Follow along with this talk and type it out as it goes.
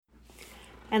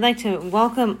I'd like to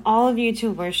welcome all of you to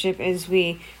worship as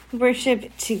we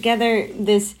worship together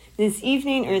this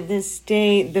evening or this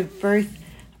day, the birth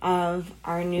of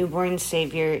our newborn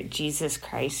Savior, Jesus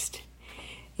Christ.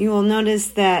 You will notice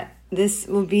that this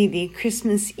will be the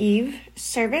Christmas Eve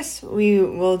service. We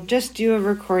will just do a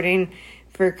recording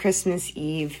for Christmas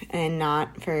Eve and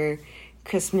not for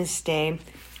Christmas Day.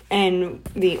 And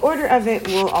the order of it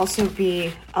will also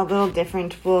be a little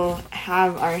different. We'll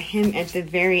have our hymn at the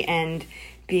very end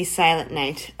be Silent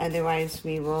Night. Otherwise,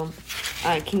 we will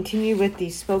continue with the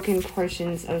spoken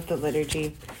portions of the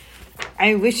liturgy.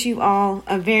 I wish you all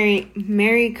a very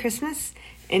Merry Christmas,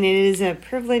 and it is a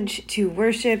privilege to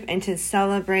worship and to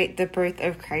celebrate the birth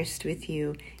of Christ with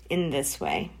you in this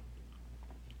way.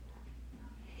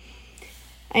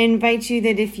 I invite you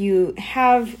that if you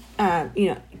have,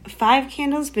 5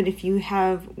 candles, but if you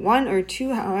have 1 or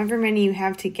 2, however many you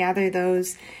have, to gather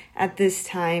those at this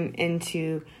time and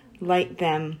to light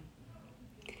them.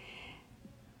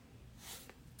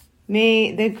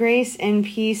 May the grace and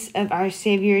peace of our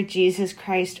Savior Jesus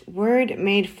Christ, Word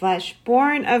made flesh,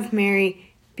 born of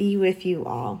Mary, be with you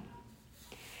all.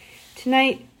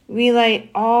 Tonight, we light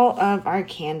all of our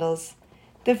candles.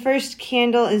 The first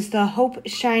candle is the hope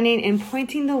shining and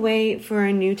pointing the way for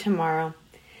a new tomorrow.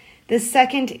 The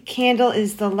second candle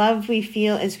is the love we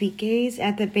feel as we gaze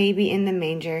at the baby in the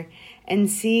manger and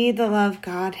see the love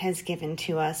God has given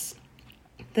to us.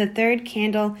 The third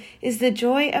candle is the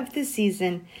joy of the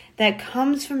season that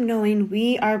comes from knowing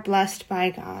we are blessed by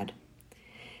God.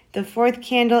 The fourth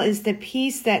candle is the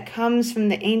peace that comes from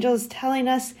the angels telling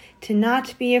us to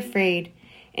not be afraid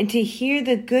and to hear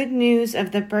the good news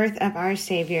of the birth of our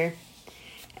Savior.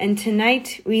 And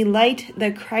tonight we light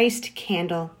the Christ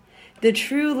candle, the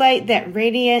true light that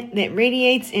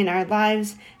radiates in our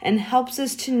lives and helps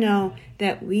us to know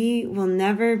that we will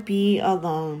never be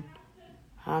alone.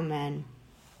 Amen.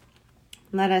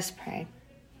 Let us pray.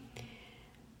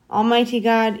 Almighty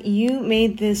God, you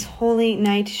made this holy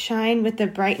night shine with the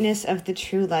brightness of the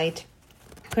true light.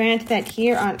 Grant that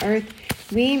here on earth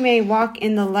we may walk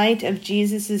in the light of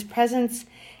Jesus' presence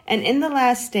and in the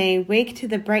last day wake to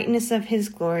the brightness of his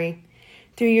glory.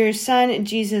 Through your Son,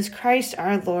 Jesus Christ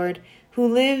our Lord, who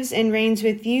lives and reigns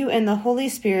with you and the Holy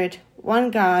Spirit, one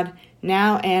God,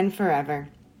 now and forever.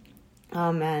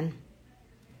 Amen.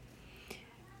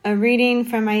 A reading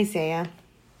from Isaiah.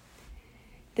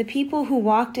 The people who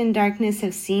walked in darkness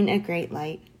have seen a great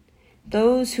light.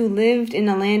 Those who lived in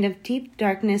a land of deep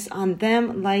darkness, on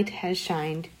them light has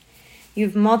shined.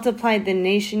 You've multiplied the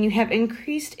nation, you have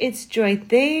increased its joy.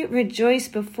 They rejoice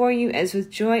before you as with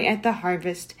joy at the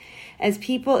harvest, as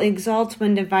people exult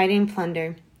when dividing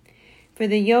plunder. For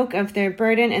the yoke of their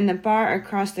burden and the bar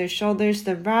across their shoulders,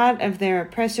 the rod of their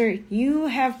oppressor, you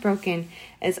have broken,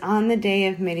 as on the day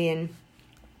of Midian.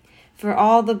 For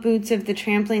all the boots of the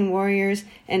trampling warriors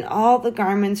and all the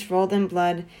garments rolled in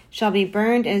blood shall be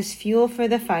burned as fuel for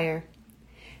the fire.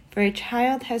 For a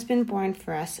child has been born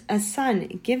for us, a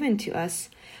son given to us.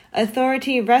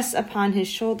 Authority rests upon his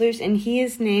shoulders, and he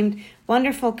is named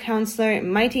Wonderful Counselor,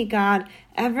 Mighty God,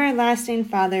 Everlasting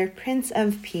Father, Prince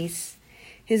of Peace.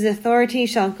 His authority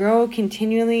shall grow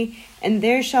continually, and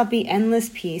there shall be endless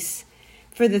peace.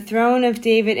 For the throne of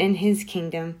David and his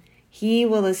kingdom, he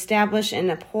will establish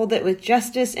and uphold it with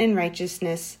justice and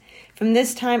righteousness, from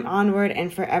this time onward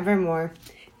and forevermore.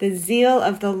 The zeal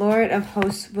of the Lord of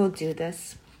hosts will do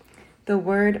this. The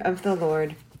word of the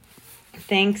Lord.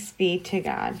 Thanks be to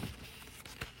God.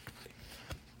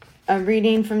 A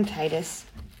reading from Titus.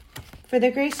 For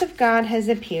the grace of God has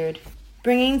appeared,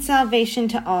 bringing salvation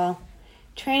to all,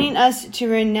 training us to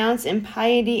renounce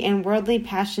impiety and worldly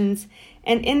passions,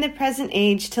 and in the present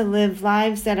age to live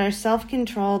lives that are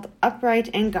self-controlled, upright,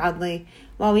 and godly,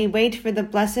 while we wait for the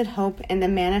blessed hope and the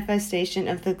manifestation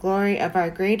of the glory of our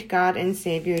great God and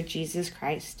Savior, Jesus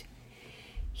Christ.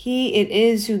 He it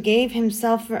is who gave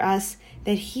himself for us,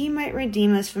 that he might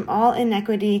redeem us from all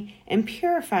iniquity and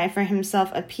purify for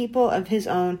himself a people of his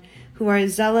own, who are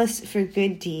zealous for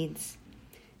good deeds.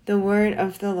 The word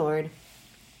of the Lord.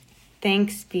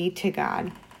 Thanks be to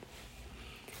God.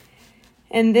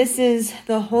 And this is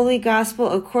the Holy Gospel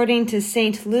according to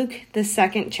St. Luke, the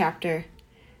 2nd chapter.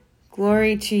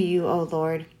 Glory to you, O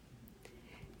Lord.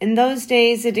 In those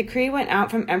days, a decree went out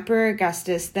from Emperor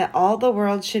Augustus that all the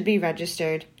world should be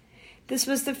registered. This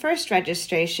was the first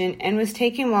registration and was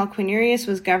taken while Quirinius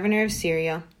was governor of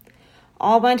Syria.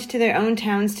 All went to their own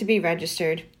towns to be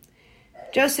registered.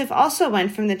 Joseph also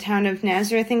went from the town of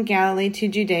Nazareth in Galilee to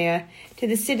Judea, to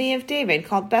the city of David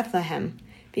called Bethlehem,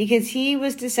 because he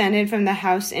was descended from the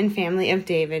house and family of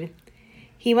David.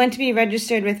 He went to be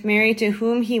registered with Mary, to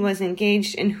whom he was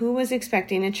engaged and who was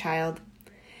expecting a child.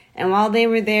 And while they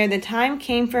were there, the time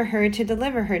came for her to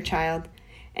deliver her child.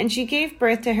 And she gave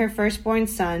birth to her firstborn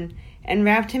son, and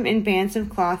wrapped him in bands of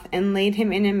cloth, and laid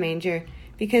him in a manger,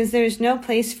 because there was no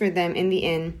place for them in the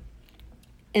inn.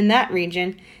 In that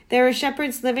region there were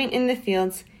shepherds living in the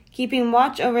fields, keeping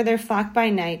watch over their flock by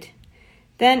night.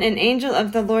 Then an angel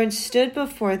of the Lord stood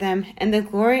before them, and the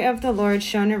glory of the Lord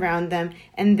shone around them,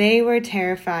 and they were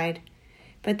terrified.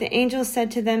 But the angel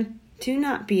said to them, "Do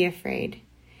not be afraid.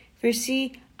 For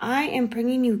see, I am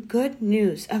bringing you good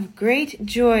news of great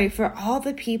joy for all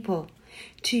the people.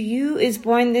 To you is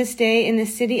born this day in the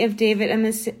city of David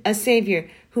a Savior,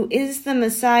 who is the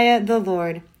Messiah, the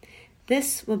Lord.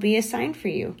 This will be a sign for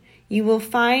you. You will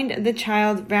find the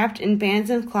child wrapped in bands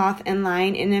of cloth and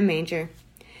lying in a manger."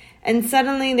 And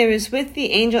suddenly there was with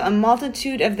the angel a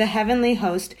multitude of the heavenly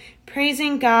host,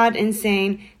 praising God and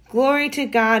saying, "Glory to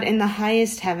God in the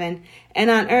highest heaven, and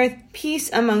on earth peace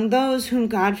among those whom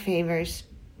God favors."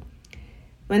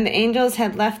 When the angels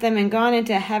had left them and gone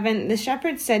into heaven, the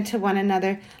shepherds said to one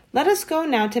another, "Let us go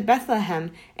now to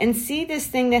Bethlehem, and see this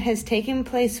thing that has taken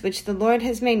place, which the Lord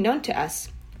has made known to us."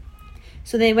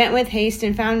 So they went with haste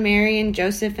and found Mary and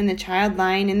Joseph and the child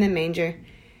lying in the manger.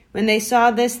 When they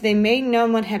saw this, they made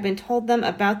known what had been told them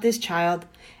about this child,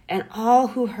 and all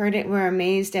who heard it were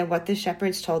amazed at what the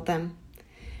shepherds told them.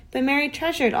 But Mary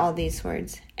treasured all these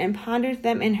words, and pondered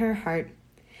them in her heart.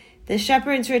 The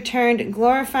shepherds returned,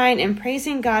 glorifying and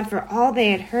praising God for all they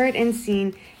had heard and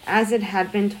seen, as it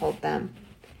had been told them.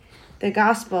 The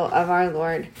Gospel of our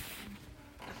Lord.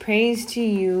 Praise to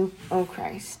you, O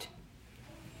Christ.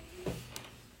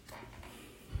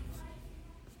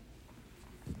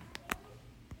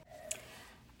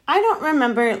 I don't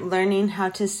remember learning how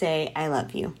to say I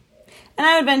love you. And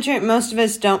I would venture most of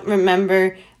us don't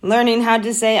remember learning how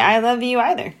to say I love you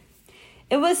either.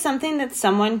 It was something that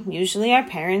someone, usually our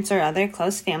parents or other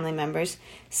close family members,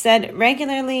 said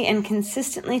regularly and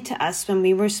consistently to us when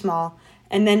we were small,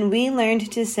 and then we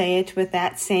learned to say it with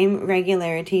that same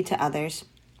regularity to others.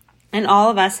 And all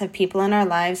of us have people in our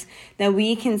lives that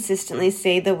we consistently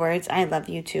say the words I love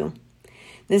you to.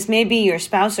 This may be your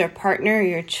spouse or partner,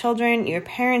 your children, your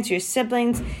parents, your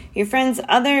siblings, your friends,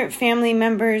 other family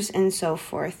members, and so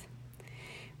forth.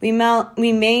 We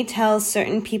may tell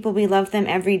certain people we love them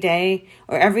every day,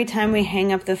 or every time we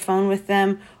hang up the phone with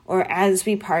them, or as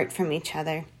we part from each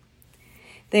other.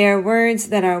 They are words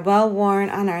that are well worn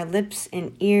on our lips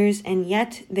and ears, and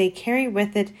yet they carry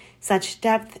with it such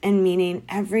depth and meaning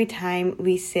every time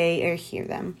we say or hear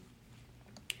them.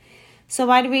 So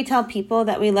why do we tell people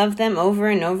that we love them over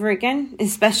and over again,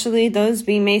 especially those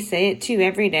we may say it to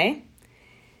every day?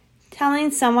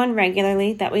 Telling someone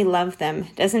regularly that we love them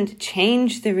doesn't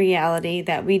change the reality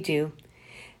that we do.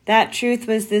 That truth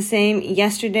was the same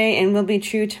yesterday and will be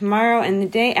true tomorrow and the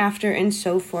day after and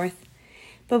so forth.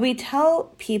 But we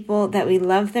tell people that we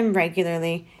love them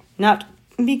regularly, not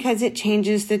because it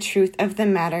changes the truth of the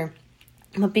matter,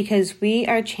 but because we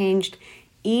are changed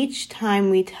each time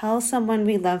we tell someone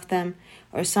we love them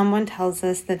or someone tells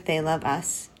us that they love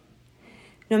us.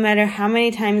 No matter how many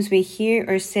times we hear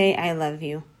or say I love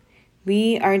you,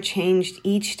 we are changed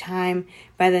each time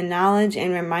by the knowledge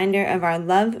and reminder of our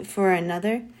love for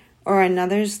another or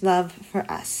another's love for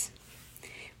us.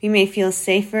 We may feel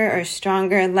safer or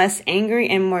stronger, less angry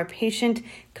and more patient,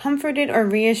 comforted or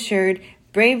reassured,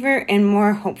 braver and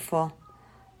more hopeful.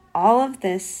 All of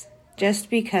this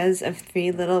just because of 3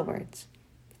 little words.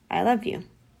 I love you.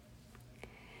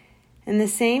 And the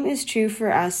same is true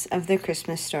for us of the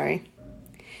Christmas story.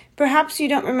 Perhaps you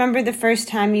don't remember the first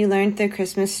time you learned the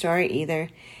Christmas story either.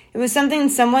 It was something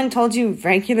someone told you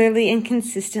regularly and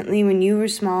consistently when you were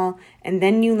small, and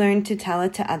then you learned to tell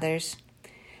it to others.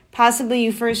 Possibly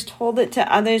you first told it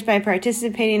to others by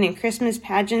participating in Christmas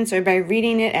pageants or by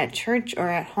reading it at church or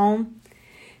at home.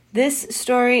 This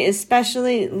story,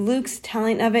 especially Luke's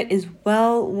telling of it, is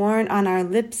well worn on our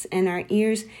lips and our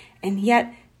ears, and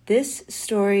yet this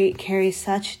story carries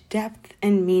such depth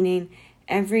and meaning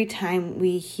every time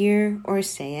we hear or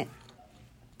say it.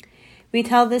 We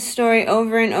tell this story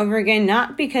over and over again,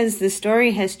 not because the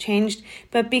story has changed,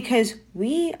 but because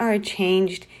we are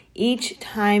changed each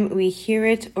time we hear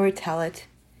it or tell it.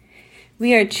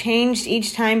 We are changed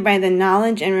each time by the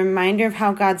knowledge and reminder of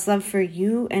how God's love for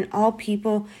you and all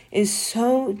people is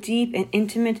so deep and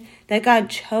intimate that God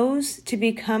chose to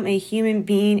become a human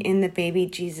being in the baby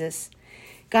Jesus.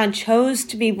 God chose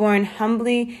to be born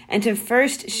humbly and to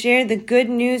first share the good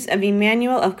news of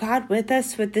Emmanuel, of God with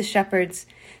us, with the shepherds,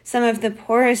 some of the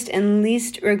poorest and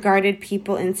least regarded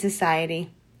people in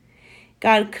society.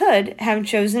 God could have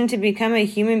chosen to become a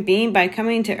human being by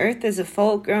coming to earth as a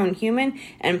full-grown human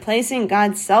and placing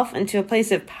God's self into a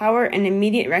place of power and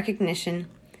immediate recognition.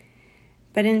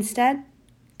 But instead,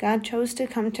 God chose to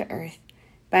come to earth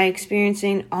by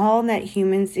experiencing all that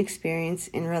humans experience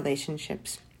in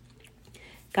relationships.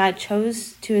 God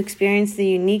chose to experience the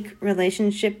unique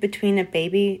relationship between a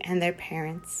baby and their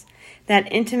parents, that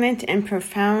intimate and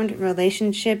profound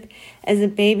relationship as a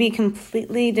baby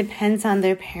completely depends on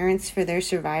their parents for their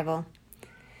survival.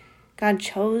 God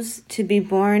chose to be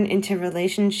born into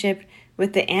relationship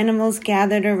with the animals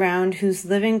gathered around whose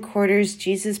living quarters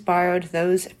Jesus borrowed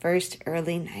those first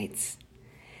early nights.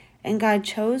 And God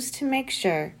chose to make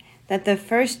sure that the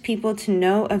first people to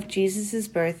know of Jesus'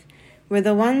 birth were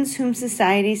the ones whom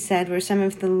society said were some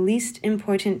of the least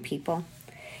important people,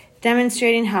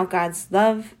 demonstrating how God's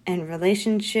love and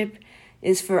relationship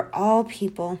is for all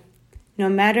people, no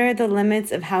matter the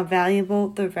limits of how valuable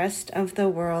the rest of the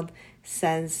world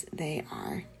says they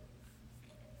are.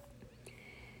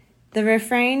 The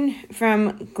refrain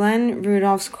from Glenn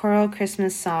Rudolph's choral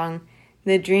Christmas song,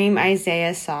 The Dream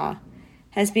Isaiah Saw,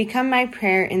 has become my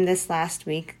prayer in this last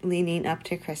week leading up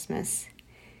to Christmas.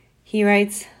 He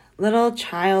writes, "Little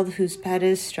child whose bed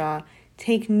is straw,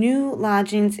 take new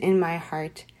lodgings in my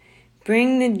heart.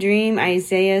 Bring the dream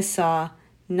Isaiah saw,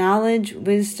 knowledge,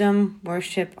 wisdom,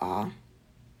 worship, awe."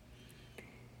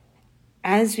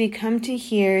 As we come to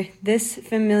hear this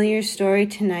familiar story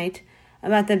tonight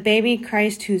about the baby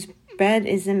Christ whose bed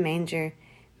is a manger,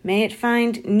 may it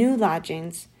find new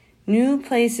lodgings, new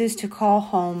places to call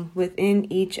home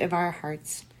within each of our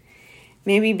hearts.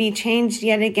 May we be changed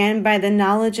yet again by the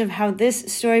knowledge of how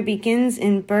this story begins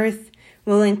in birth,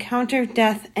 will encounter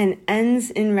death, and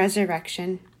ends in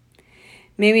resurrection.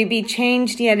 May we be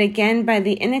changed yet again by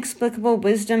the inexplicable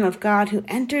wisdom of God who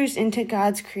enters into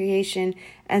God's creation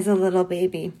as a little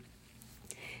baby.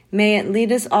 May it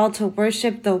lead us all to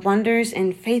worship the wonders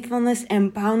and faithfulness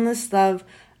and boundless love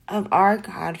of our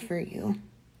God for you.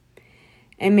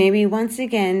 And may we once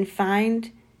again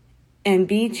find and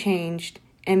be changed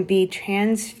and be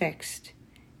transfixed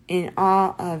in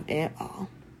awe of it all.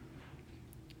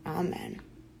 Amen.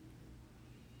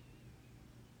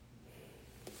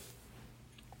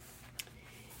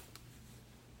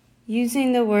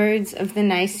 Using the words of the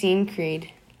Nicene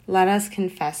Creed, let us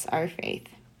confess our faith.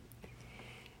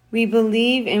 We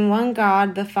believe in one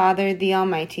God, the Father, the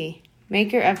Almighty,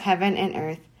 maker of heaven and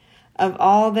earth, of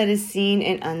all that is seen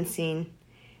and unseen.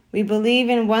 We believe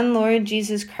in one Lord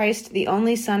Jesus Christ, the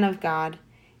only Son of God,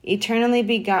 eternally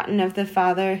begotten of the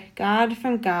Father, God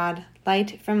from God,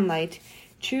 light from light,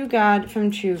 true God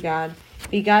from true God,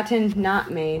 begotten,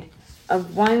 not made,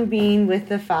 of one being with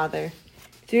the Father.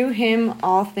 Through him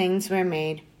all things were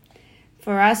made.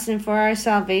 For us and for our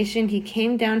salvation he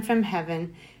came down from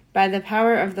heaven. By the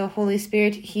power of the Holy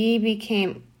Spirit he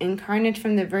became incarnate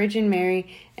from the Virgin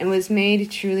Mary and was made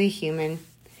truly human.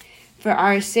 For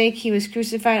our sake he was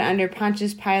crucified under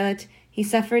Pontius Pilate. He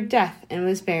suffered death and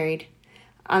was buried.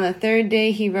 On the third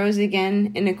day he rose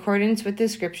again in accordance with the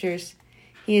Scriptures.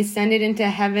 He ascended into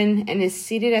heaven and is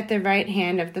seated at the right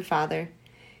hand of the Father.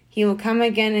 He will come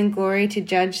again in glory to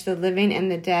judge the living and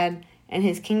the dead, and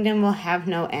his kingdom will have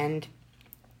no end.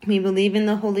 We believe in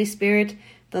the Holy Spirit,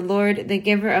 the Lord, the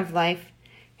giver of life,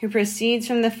 who proceeds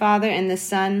from the Father and the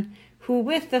Son, who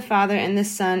with the Father and the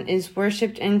Son is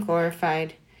worshipped and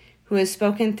glorified, who has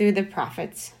spoken through the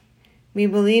prophets. We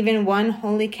believe in one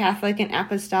holy Catholic and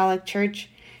Apostolic Church.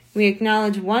 We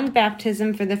acknowledge one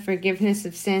baptism for the forgiveness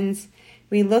of sins.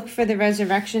 We look for the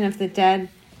resurrection of the dead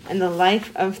and the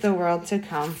life of the world to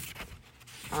come.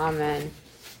 Amen.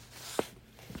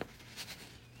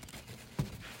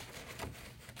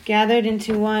 Gathered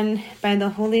into one by the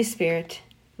Holy Spirit,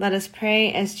 let us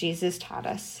pray as Jesus taught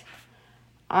us.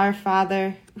 Our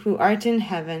Father, who art in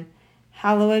heaven,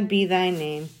 hallowed be thy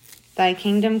name. Thy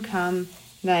kingdom come,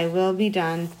 thy will be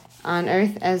done, on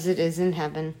earth as it is in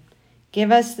heaven.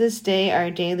 Give us this day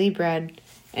our daily bread,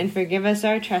 and forgive us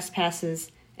our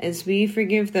trespasses, as we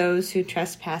forgive those who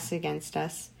trespass against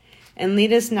us. And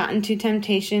lead us not into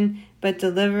temptation, but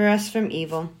deliver us from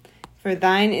evil. For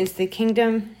thine is the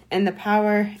kingdom, and the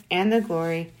power, and the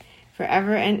glory,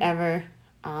 forever and ever.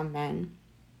 Amen.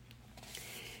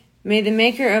 May the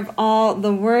Maker of all,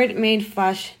 the Word made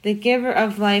flesh, the giver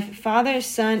of life, Father,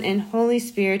 Son, and Holy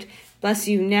Spirit, bless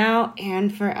you now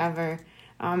and forever.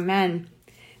 Amen.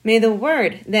 May the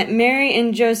Word that Mary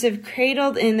and Joseph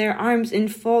cradled in their arms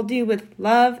enfold you with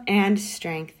love and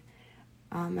strength.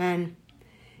 Amen.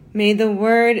 May the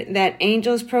Word that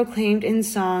angels proclaimed in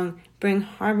song bring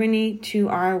harmony to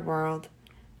our world.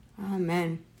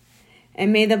 Amen.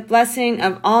 And may the blessing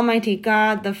of Almighty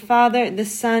God, the Father, the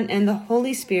Son, and the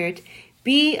Holy Spirit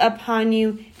be upon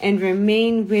you and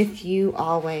remain with you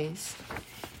always.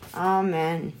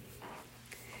 Amen.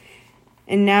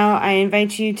 And now I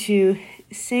invite you to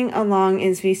sing along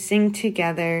as we sing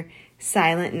together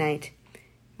Silent Night.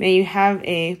 May you have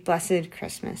a blessed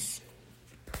Christmas.